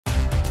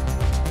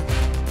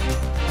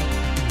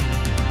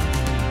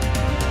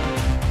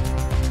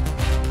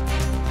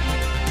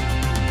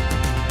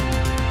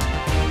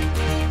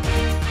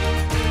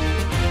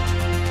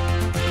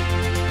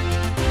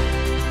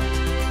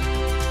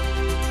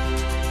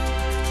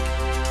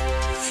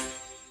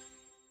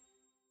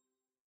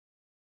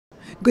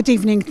Good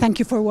evening. Thank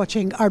you for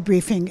watching our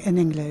briefing in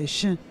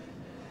English.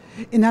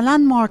 In a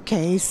landmark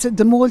case,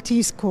 the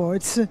Maltese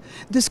courts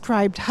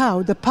described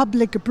how the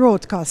public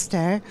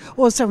broadcaster,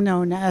 also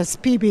known as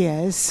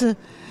PBS,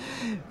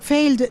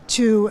 failed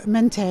to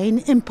maintain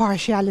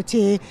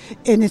impartiality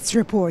in its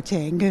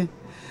reporting.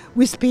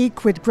 We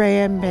speak with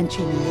Graham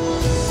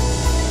Bencini.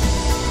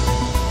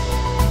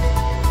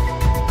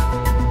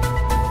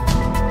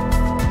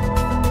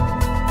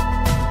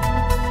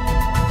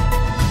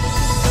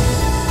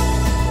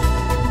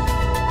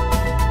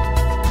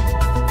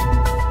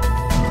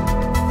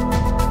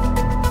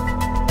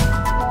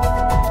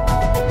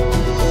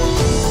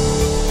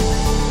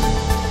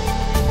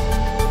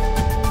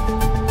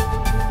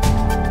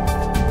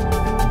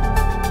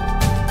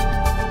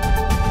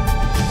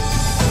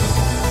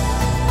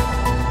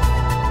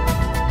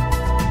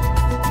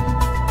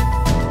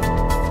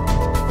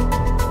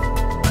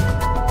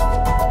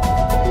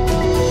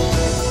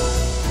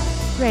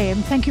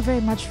 Graham, thank you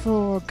very much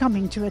for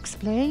coming to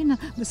explain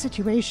the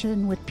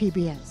situation with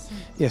PBS.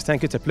 Yes,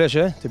 thank you. It's a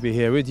pleasure to be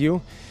here with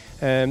you.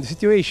 The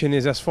situation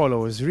is as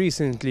follows.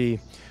 Recently,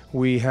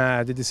 we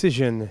had a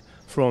decision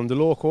from the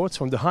law courts,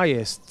 from the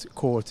highest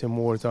court in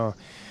Malta,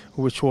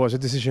 which was a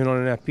decision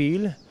on an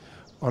appeal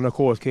on a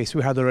court case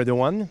we had already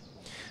won,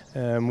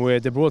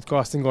 where the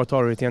Broadcasting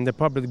Authority and the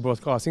Public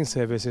Broadcasting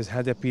Services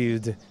had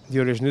appealed the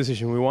original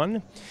decision we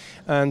won.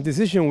 And the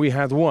decision we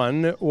had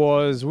won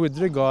was with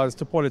regards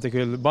to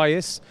political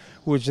bias,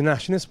 which the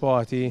Nationalist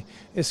Party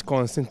is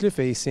constantly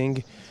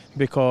facing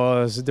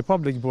because the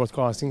Public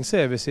Broadcasting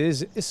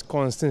Services is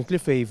constantly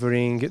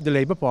favouring the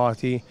Labour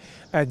Party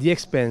at the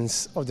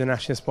expense of the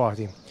Nationalist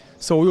Party.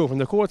 So we opened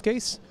the court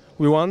case,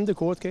 we won the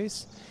court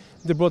case,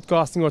 the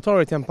Broadcasting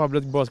Authority and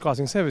Public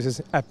Broadcasting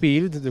Services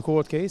appealed the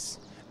court case,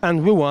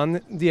 and we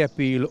won the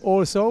appeal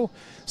also,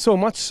 so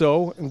much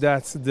so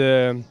that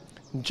the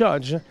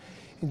judge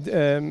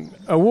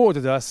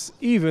awarded us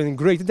even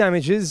greater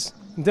damages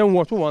than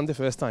what we won the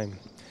first time.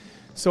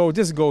 So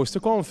this goes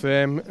to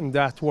confirm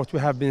that what we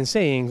have been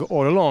saying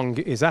all along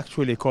is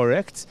actually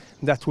correct,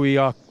 that we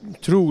are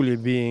truly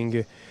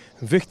being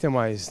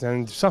victimized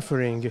and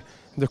suffering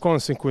the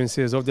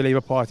consequences of the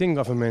Labour Party in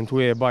government,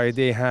 whereby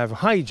they have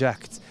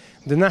hijacked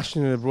the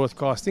national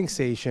broadcasting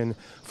station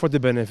for the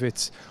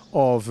benefits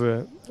of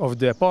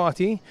their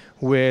party,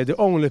 where the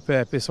only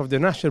purpose of the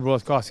national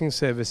broadcasting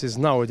services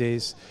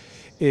nowadays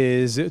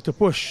is to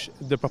push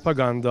the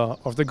propaganda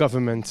of the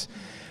government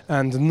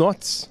and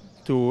not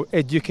to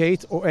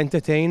educate or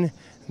entertain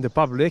the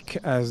public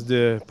as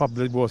the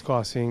public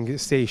broadcasting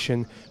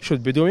station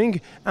should be doing.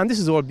 And this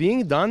is all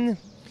being done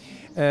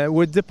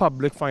with the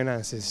public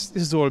finances.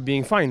 This is all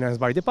being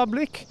financed by the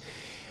public.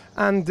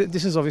 And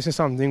this is obviously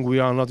something we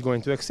are not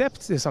going to accept.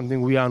 This is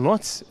something we are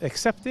not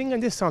accepting,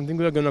 and this is something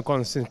we are going to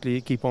constantly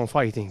keep on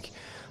fighting.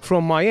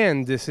 From my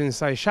end,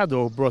 since I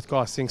shadow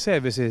broadcasting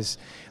services,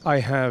 I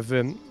have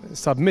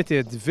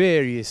submitted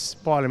various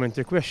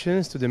parliamentary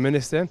questions to the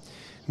Minister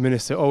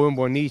Owen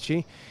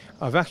Bonnici.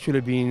 I've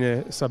actually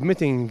been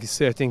submitting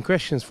certain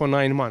questions for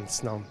 9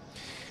 months now.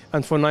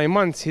 And for 9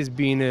 months, he's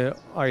been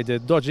either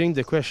dodging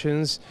the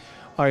questions,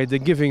 either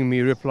giving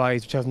me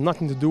replies which have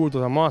nothing to do with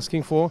what I'm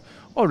asking for,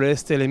 or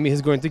else telling me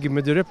he's going to give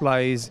me the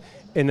replies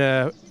in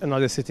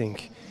another sitting.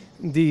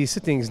 The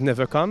sittings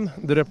never come,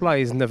 the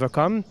replies never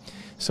come,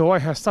 so I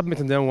have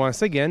submitted them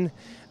once again,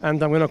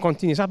 and I'm going to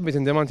continue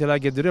submitting them until I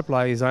get the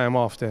replies I am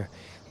after.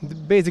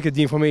 Basically,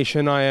 the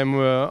information I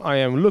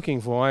am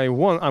looking for,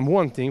 I'm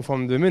wanting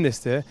from the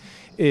Minister,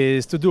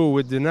 is to do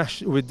with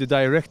the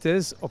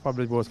directors of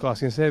public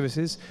broadcasting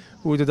services,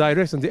 with the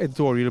directors on the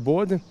editorial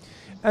board,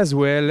 as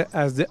well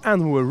as the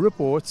annual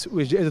reports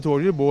which the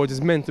editorial board is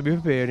meant to be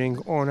preparing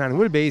on an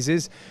annual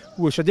basis,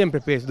 which are then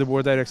prepared to the board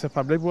of directors of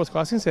public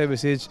broadcasting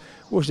services,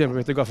 which then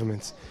prepare to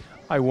government.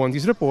 I want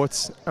these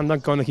reports, and I'm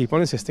not going to keep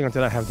on insisting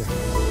until I have them.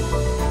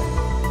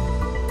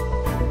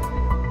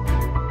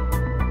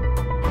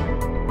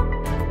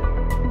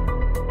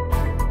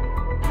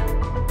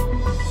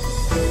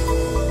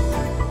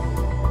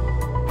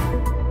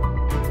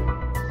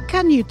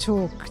 Can you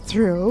talk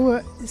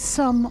through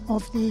some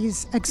of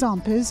these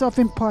examples of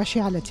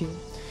impartiality?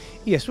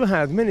 Yes, we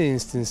had many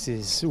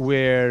instances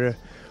where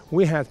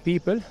we had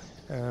people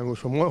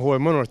who were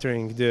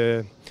monitoring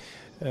the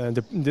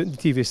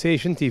TV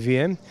station,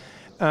 TVM,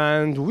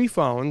 and we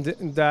found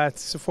that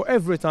for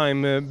every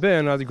time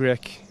Bernard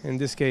Grech, in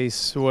this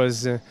case,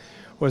 was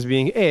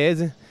being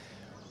aired,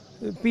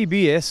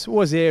 PBS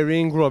was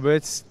airing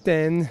Roberts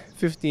 10,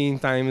 15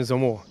 times or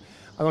more.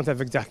 I don't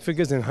have exact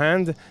figures in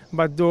hand,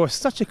 but there was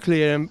such a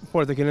clear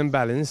political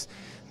imbalance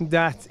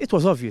that it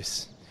was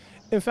obvious.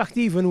 In fact,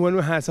 even when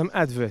we had some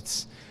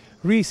adverts,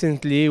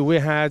 recently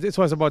it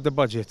was about the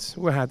budget.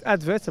 We had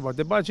adverts about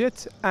the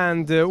budget,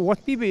 and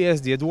what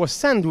PBS did was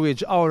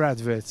sandwich our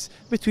adverts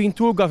between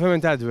two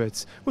government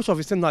adverts, which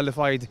obviously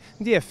nullified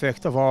the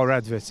effect of our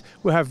adverts.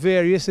 We have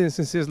various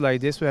instances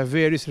like this, we have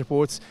various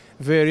reports,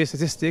 various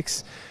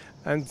statistics,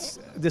 and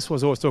this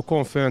was also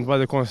confirmed by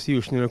the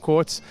constitutional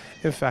courts.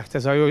 In fact,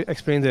 as I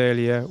explained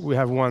earlier, we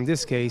have won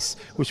this case,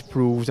 which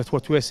proves that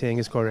what we're saying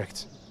is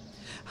correct.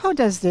 How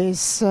does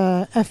this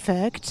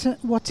affect,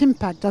 what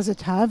impact does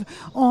it have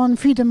on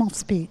freedom of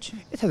speech?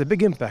 It has a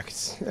big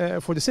impact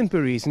for the simple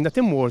reason that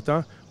in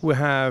Malta we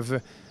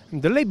have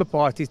the Labour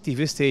Party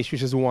TV station,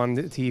 which is One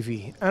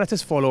TV, and it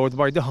is followed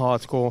by the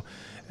hardcore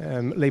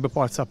Labour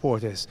Party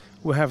supporters.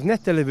 We have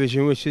Net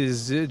Television, which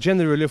is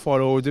generally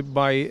followed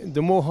by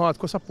the more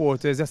hardcore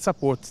supporters that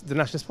support the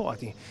Nationalist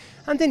Party.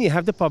 And then you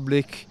have the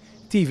public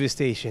TV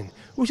station,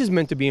 which is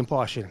meant to be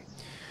impartial.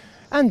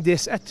 And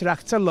this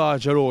attracts a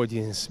larger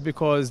audience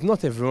because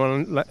not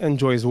everyone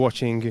enjoys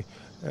watching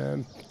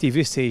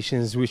TV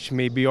stations which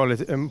may be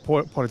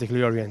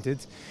politically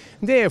oriented.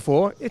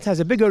 Therefore, it has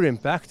a bigger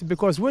impact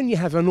because when you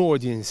have an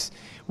audience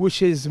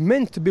which is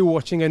meant to be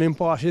watching an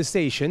impartial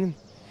station,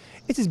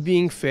 it is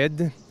being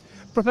fed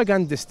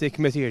propagandistic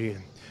material.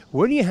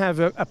 When you have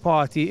a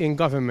party in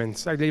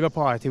government, like the Labour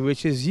Party,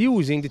 which is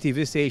using the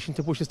TV station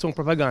to push its own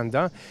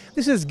propaganda,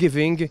 this is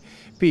giving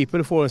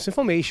people false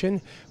information,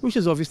 which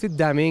is obviously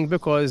damaging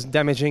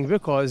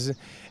because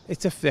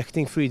it's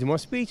affecting freedom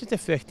of speech, it's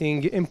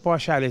affecting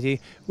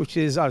impartiality, which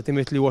is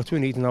ultimately what we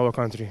need in our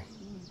country.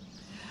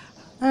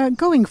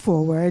 Going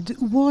forward,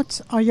 what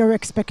are your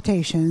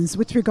expectations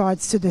with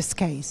regards to this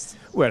case?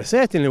 Well,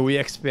 certainly we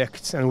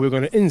expect and we're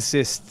going to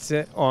insist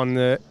on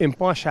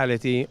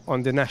impartiality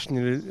on the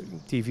national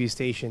TV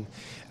station.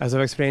 As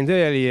I've explained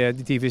earlier,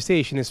 the TV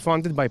station is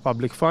funded by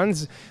public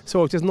funds,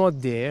 so it is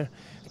not there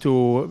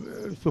to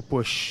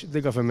push the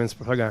government's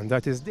propaganda.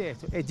 It is there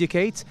to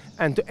educate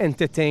and to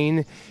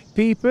entertain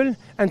people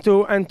and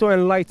to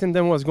enlighten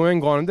them what's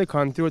going on in the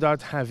country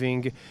without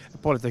having a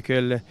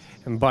political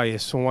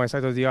bias on one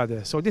side or the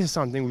other. So this is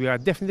something we are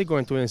definitely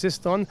going to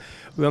insist on.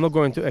 We are not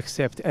going to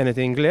accept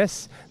anything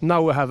less.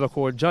 Now we have a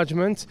court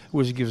judgment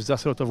which gives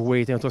us a lot of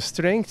weight and a lot of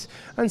strength,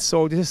 and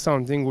so this is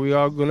something we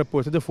are going to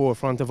put at the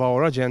forefront of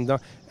our agenda,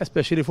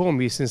 especially for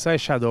me since I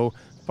shadow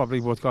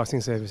public broadcasting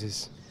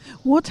services.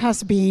 What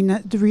has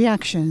been the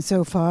reaction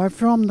so far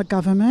from the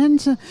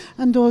government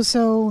and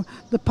also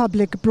the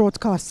Public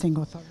Broadcasting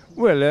Authority?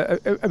 Well,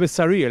 a bit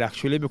surreal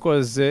actually,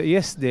 because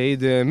yesterday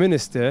the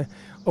Minister,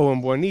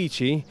 Owen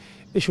Bonnici,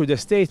 issued a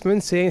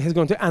statement saying he's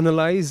going to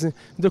analyse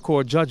the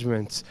court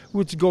judgment,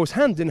 which goes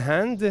hand in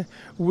hand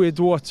with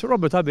what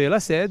Robert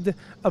Abela said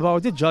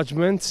about the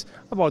judgment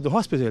about the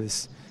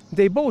hospitals.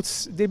 They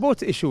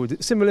both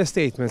issued similar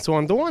statements. So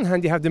on the one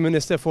hand, you have the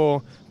Minister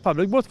for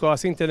Public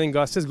Broadcasting telling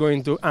us he's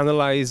going to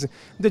analyse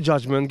the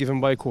judgment given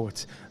by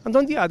court. And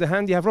on the other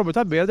hand, you have Robert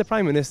Abela, the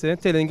Prime Minister,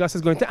 telling us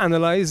he's going to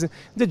analyse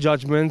the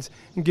judgment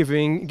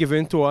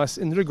given to us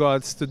in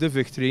regards to the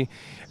victory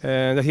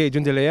that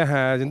Adrian Delea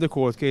had in the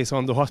court case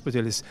on the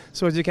hospitals.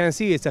 So as you can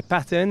see, it's a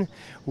pattern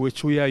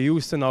which we are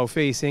used to now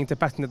facing, the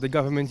pattern that the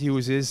government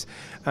uses,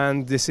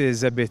 and this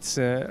is a bit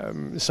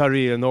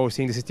surreal now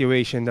seeing the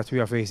situation that we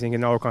are facing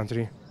in our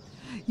country.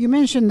 You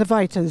mentioned the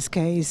Vitals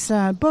case.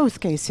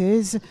 Both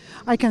cases,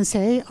 I can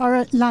say,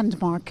 are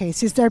landmark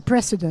cases. They're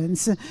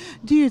precedents.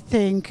 Do you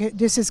think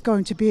this is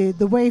going to be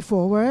the way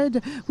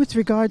forward with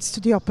regards to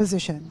the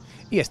opposition?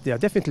 Yes, they are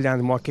definitely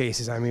landmark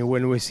cases. I mean,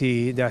 when we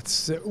see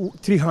that's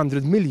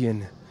 300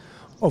 million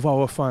of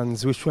our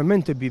funds, which were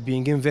meant to be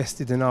being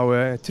invested in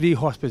our 3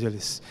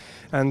 hospitals.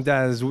 And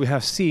as we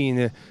have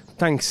seen,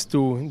 thanks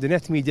to the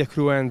Net Media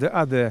crew and the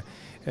other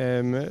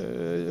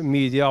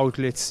media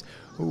outlets,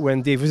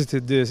 when they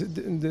visited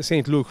the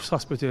St. Luke's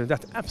Hospital,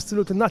 that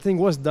absolutely nothing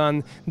was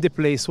done. The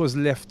place was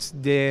left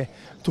there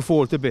to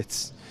fall to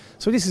bits.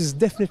 So this is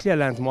definitely a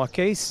landmark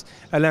case,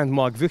 a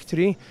landmark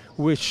victory,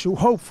 which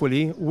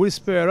hopefully will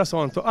spur us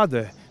on to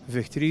other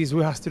victories.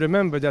 We have to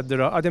remember that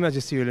there are other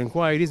magisterial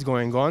inquiries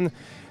going on.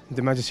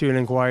 The magisterial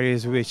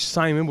inquiries which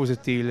Simon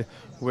Busuttil,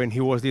 when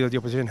he was leader of the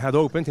opposition, had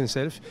opened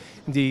himself.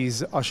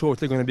 These are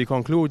shortly going to be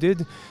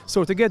concluded.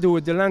 So together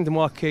with the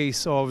landmark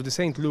case of the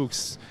St.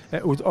 Luke's,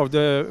 of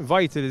the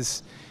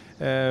Vitals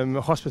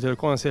Hospital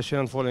concession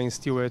and following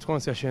Stewart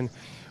concession,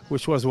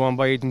 which was won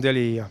by Adrian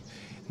Delea.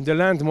 The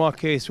landmark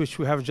case which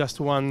we have just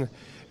won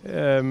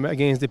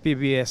against the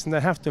PBS, and I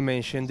have to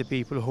mention the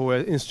people who were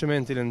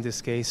instrumental in this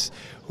case,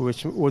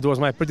 which was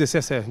my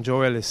predecessor,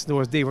 Joe Ellis, there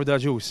was David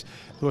Ajus,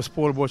 there was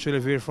Paul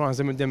Bocciolivier, Franz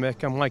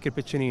Demek, and Michael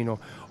Piccinino.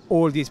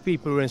 All these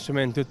people were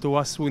instrumental to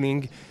us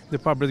winning the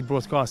Public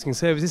Broadcasting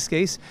Services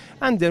case,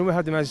 and then we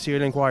had the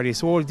magisterial inquiry.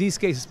 So all these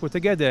cases put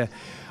together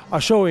are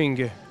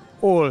showing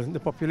all the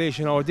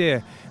population out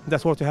there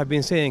that what we have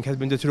been saying has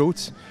been the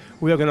truth.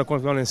 We are going to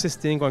continue on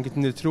insisting on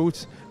getting the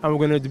truth, and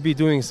we're going to be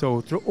doing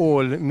so through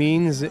all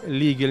means,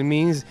 legal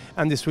means,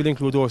 and this will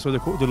include also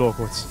the law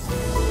courts.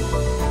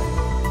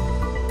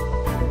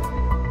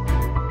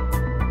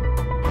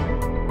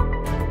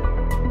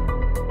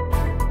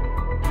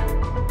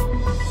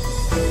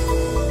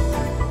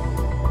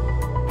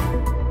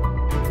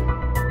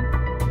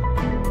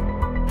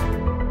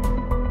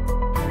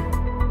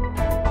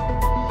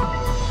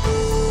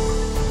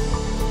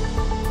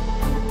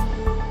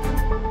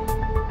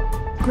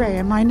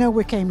 Graham, I know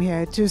we came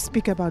here to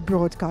speak about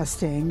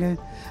broadcasting,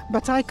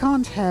 but I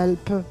can't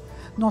help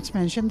not to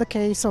mention the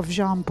case of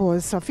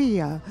Jean-Paul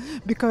Sophia,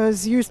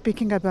 because you're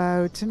speaking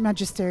about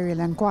magisterial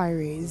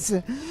inquiries.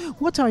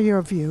 What are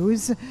your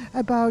views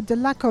about the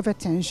lack of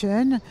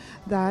attention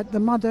that the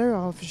mother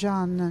of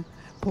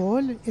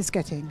Jean-Paul is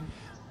getting?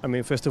 I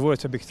mean, first of all,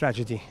 it's a big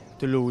tragedy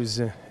to lose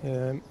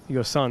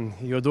your son,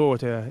 your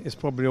daughter. Is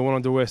probably one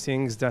of the worst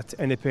things that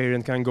any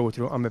parent can go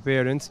through. I'm a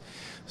parent,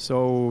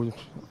 so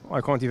I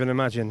can't even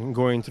imagine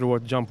going through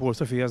what Jean-Paul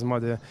Sophia's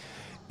mother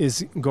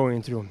is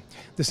going through.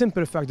 The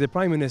simple fact that the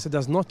Prime Minister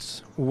does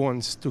not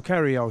want to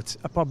carry out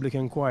a public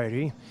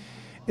inquiry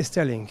is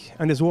telling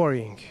and is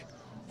worrying.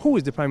 Who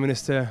is the Prime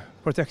Minister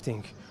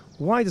protecting?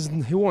 Why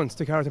doesn't he want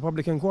to carry out a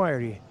public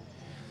inquiry?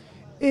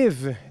 If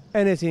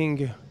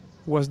anything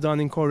was done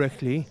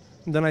incorrectly,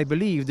 then I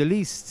believe the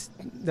least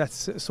that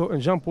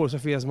Jean-Paul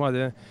Sophia's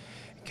mother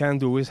can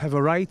do is have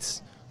a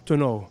right to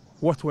know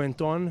what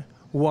went on,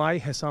 why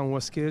her son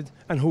was killed,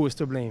 and who is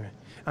to blame.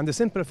 And the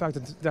simple fact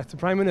that the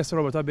Prime Minister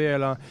Robert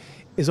Abela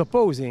is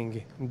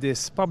opposing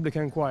this public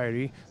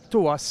inquiry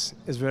to us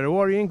is very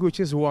worrying, which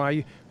is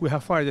why we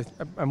have filed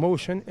a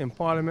motion in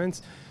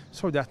Parliament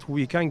so that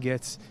we can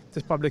get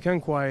this public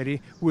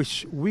inquiry,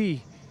 which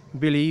we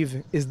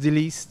believe is the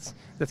least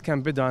that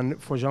can be done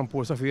for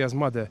Jean-Paul Sophia's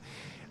mother.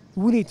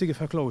 We need to give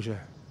her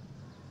closure.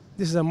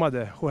 This is a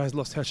mother who has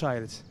lost her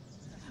child.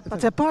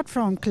 But apart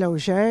from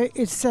closure,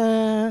 it's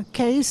a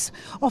case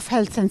of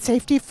health and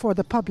safety for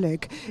the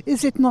public.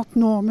 Is it not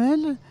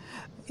normal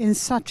in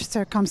such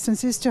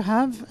circumstances to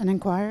have an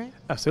inquiry?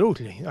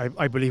 Absolutely.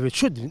 I believe it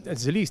should.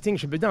 It's the least thing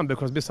should be done,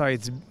 because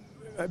besides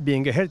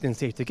being a health and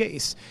safety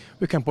case,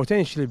 we can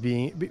potentially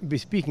be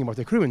speaking about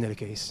a criminal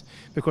case,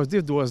 because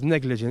if there was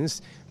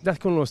negligence, that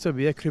can also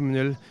be a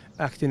criminal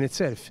act in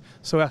itself.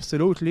 So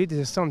absolutely, this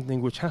is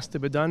something which has to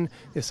be done.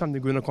 It's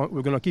something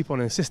we're going to keep on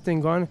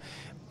insisting on,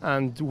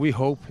 and we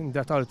hope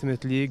that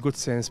ultimately good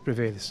sense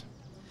prevails.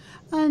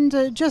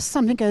 And just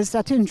something else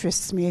that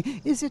interests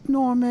me, is it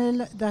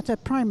normal that a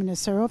Prime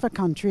Minister of a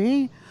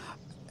country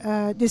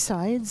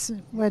decides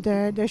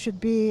whether there should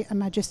be a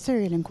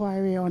magisterial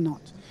inquiry or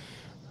not?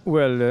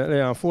 Well,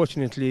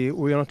 unfortunately,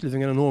 we are not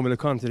living in a normal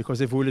country,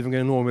 because if we were living in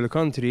a normal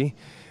country,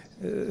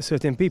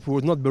 certain people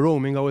would not be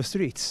roaming our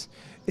streets.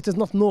 It is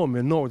not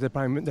normal, no, that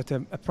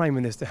a Prime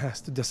Minister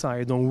has to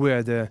decide on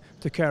whether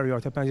to carry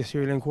out a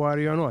magisterial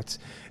inquiry or not.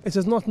 It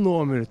is not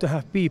normal to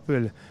have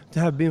people to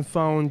have been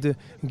found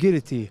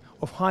guilty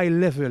of high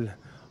level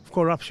of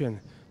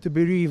corruption to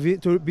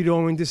be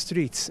roaming the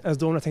streets as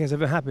though nothing has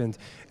ever happened.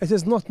 It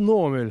is not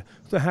normal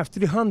to have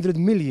 300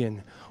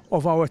 million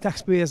of our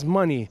taxpayers'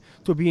 money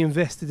to be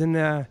invested in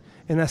a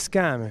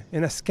scam,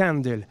 in a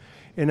scandal,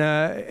 in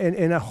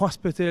a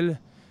hospital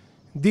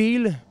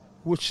deal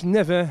which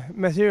never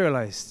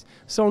materialized.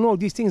 So no,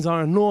 these things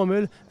are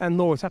normal, and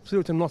no, it's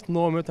absolutely not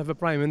normal to have a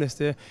Prime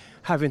Minister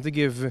having to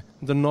give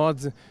the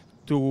nod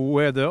to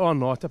whether or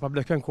not a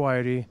public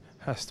inquiry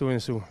has to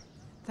ensue.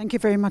 Thank you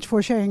very much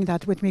for sharing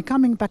that with me.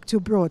 Coming back to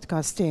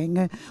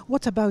broadcasting,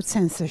 what about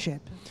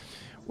censorship?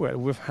 Well,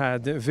 we've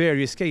had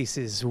various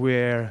cases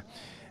where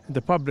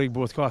the public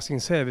broadcasting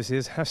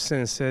services have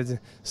censored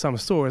some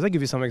stories. I'll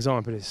give you some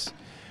examples.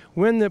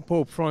 When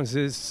Pope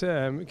Francis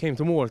came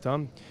to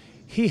Malta,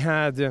 he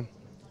had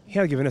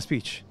given a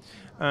speech.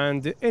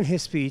 And in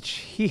his speech,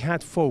 he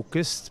had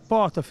focused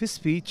part of his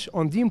speech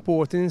on the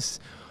importance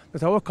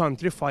that our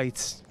country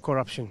fights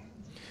corruption.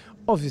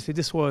 Obviously,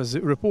 this was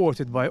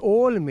reported by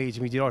all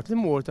major media outlets in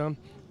Malta,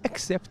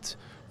 except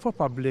for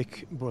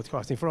public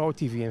broadcasting, for our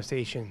TVM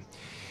station.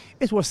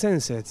 It was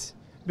censored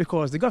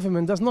because the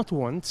government does not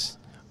want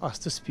us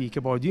to speak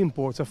about the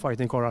importance of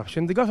fighting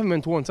corruption. The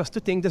government wants us to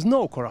think there's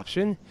no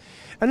corruption.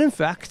 And in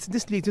fact,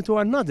 this leads to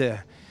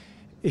another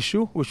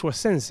issue which was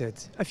censored.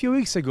 A few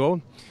weeks ago,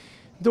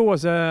 there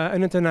was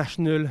an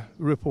international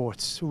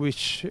report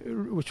which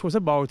was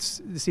about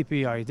the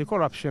CPI, the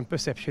Corruption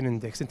Perception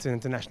Index. It's an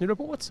international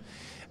report.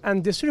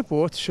 And this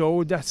report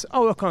showed that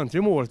our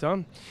country,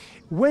 Malta,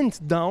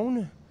 went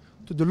down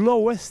to the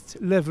lowest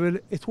level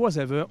it was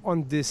ever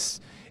on this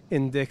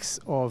index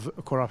of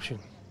corruption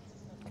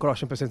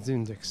percentage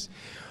index.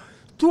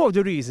 Two of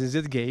the reasons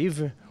it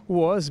gave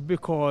was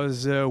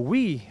because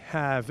we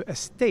have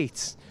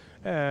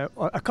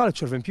a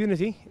culture of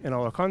impunity in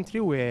our country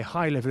where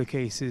high-level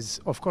cases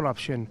of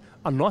corruption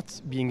are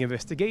not being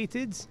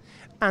investigated.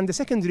 And the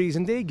second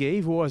reason they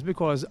gave was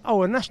because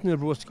our national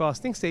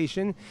broadcasting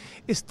station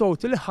is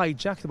totally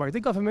hijacked by the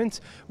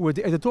government, where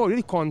the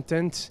editorial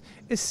content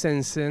is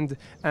censored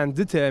and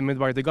determined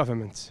by the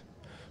government.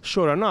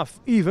 Sure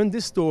enough, even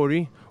this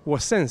story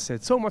was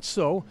censored, so much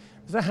so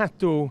that I had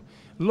to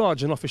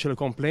lodge an official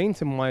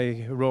complaint in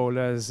my role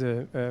as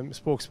a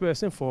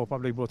spokesperson for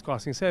public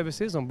broadcasting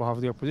services on behalf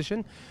of the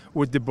opposition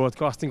with the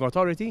Broadcasting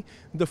Authority.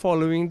 The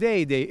following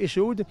day, they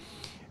issued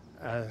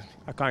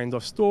a kind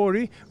of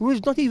story which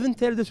did not even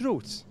tell the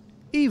truth.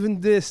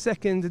 Even the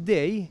second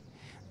day,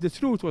 The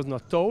truth was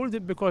not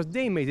told because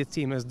they made it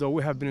seem as though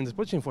we have been in this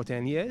position for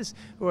 10 years,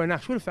 where in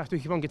actual fact we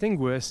keep on getting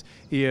worse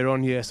year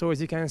on year. So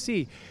as you can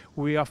see,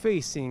 we are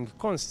facing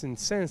constant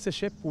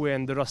censorship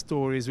when there are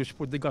stories which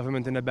put the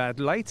government in a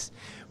bad light,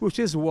 which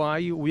is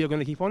why we are going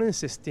to keep on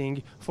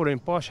insisting for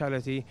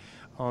impartiality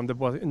on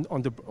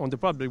the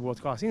public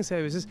broadcasting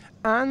services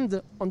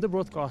and on the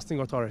broadcasting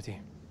authority.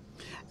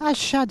 As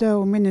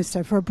Shadow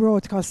Minister for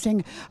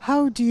Broadcasting,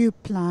 how do you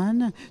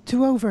plan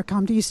to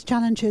overcome these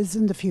challenges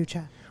in the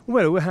future?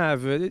 Well,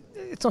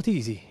 it's not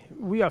easy.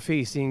 We are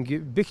facing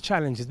big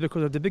challenges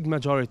because of the big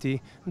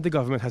majority the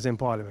government has in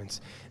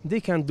Parliament.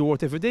 They can do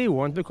whatever they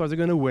want because they're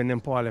going to win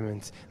in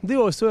Parliament. They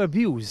also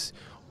abuse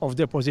of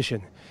their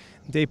position.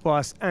 They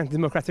pass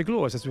anti-democratic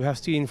laws, as we have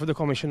seen for the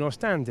Commission of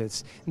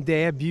Standards.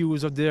 They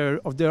abuse of their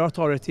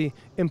authority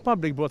in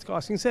public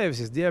broadcasting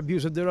services. They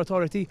abuse of their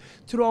authority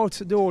throughout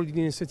the whole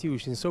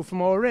institutions. So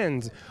from our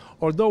end,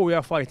 although we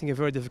are fighting a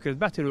very difficult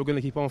battle, we're going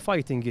to keep on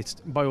fighting it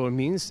by all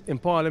means, in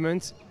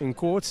Parliament, in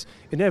courts,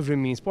 in every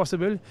means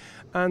possible.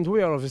 And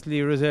we are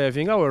obviously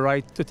reserving our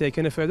right to take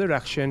any further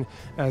action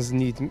as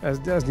need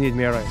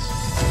may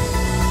arise.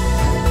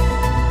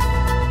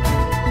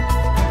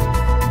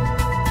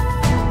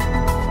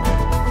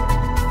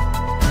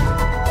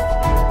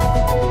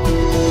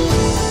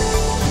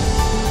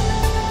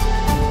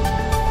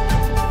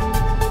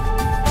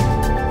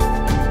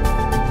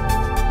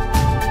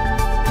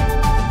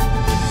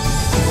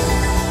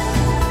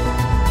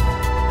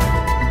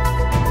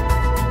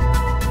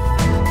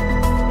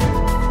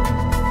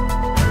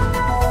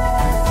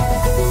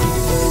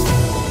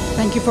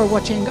 Thank you for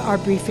watching our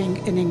briefing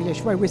in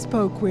English, where we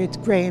spoke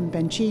with Graham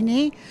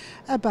Bencini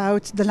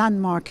about the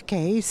landmark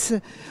case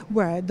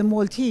where the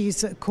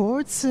Maltese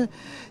courts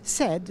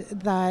said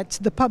that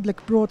the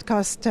public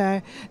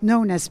broadcaster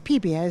known as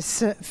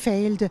PBS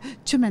failed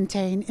to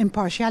maintain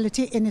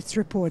impartiality in its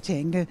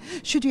reporting.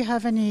 Should you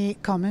have any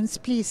comments,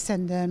 please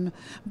send them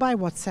by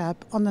WhatsApp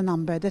on the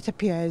number that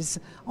appears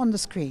on the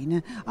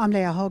screen. I'm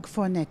Hogg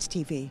for Net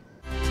TV.